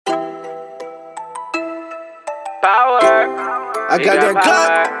power. I got that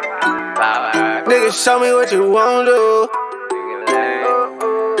GLOCK. Nigga, show me what you won't do.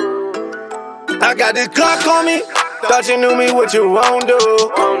 I got this GLOCK on me. Thought you knew me, what you won't do.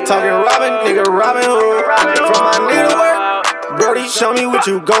 Talking Robin, nigga, Robin Hood. From my nigga to work, Brody, show me what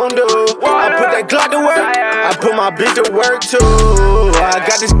you gon' do. I put that GLOCK to work, I put my bitch to work too. I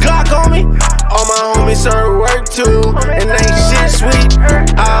got this GLOCK on me, all my homies serve work too. And ain't shit sweet,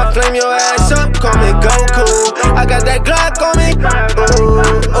 I'll flame your ass up, call me Goku. I got that GLOCK on me, ooh,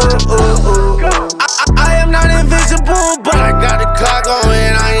 ooh, ooh, ooh. I am not invincible, but I got the GLOCK on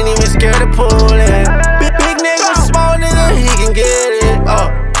and I ain't even scared to pull it. Big nigga, small nigga, he can get it.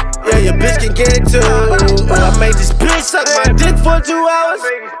 Oh, yeah, your bitch can get it too. I made this bitch suck my dick for 2 hours,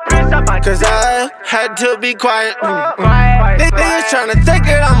 cause I had to be quiet. Niggas tryna think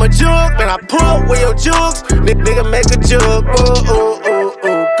that I'm a joke, and I pull up with your jokes. Nigga make a joke, ooh, ooh, ooh,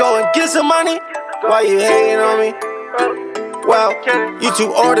 ooh. Go and get some money, why you hating on me? Well, you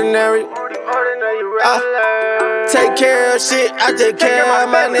too ordinary. I take care of shit, I take care of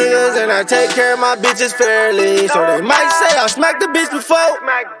my niggas, and I take care of my bitches fairly. So they might say I smacked the bitch before.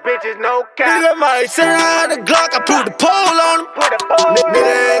 Smack bitches, no cap. Nigga might say I had a GLOCK, I put the pole on him.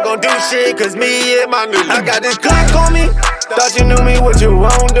 Nigga ain't gon' do shit, cause me and my niggas. I got this GLOCK on me, thought you knew me, what you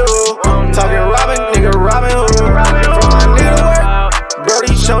won't do. Talking Robin, nigga, Robin Hood. From my nigga to work,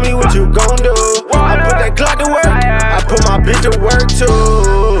 Brody, show me what you gon' do. I put that GLOCK to work, I put my bitch to work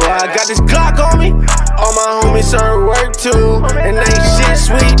too. I got this GLOCK on me, all my homies serve work too. And ain't shit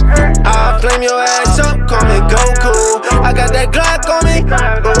sweet, I'll flame your ass up, call me Goku. I got that GLOCK on me,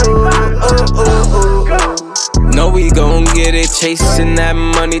 ooh, ooh, ooh, ooh. Know we gon' get it, chasing that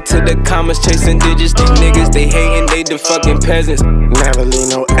money to the commas, chasing digits. These niggas, they hating, they the fucking peasants. Never leave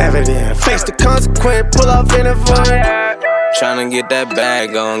no evidence, face the consequence, pull off in a void. Tryna get that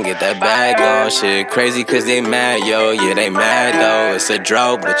bag on, get that bag on. Shit crazy cause they mad, yo, yeah, they mad though. It's a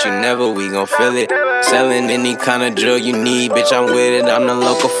drought, but you never, we gon' feel it. Selling any kind of drill you need, bitch, I'm with it. I'm the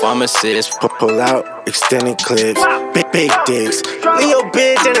local pharmacist. Pull out extended clips, big dicks. Leave your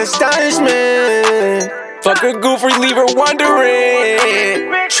bitch in astonishment. Fuck a goofy, leave her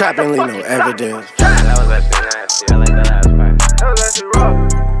wondering. Trap and leave no evidence. That was that shit.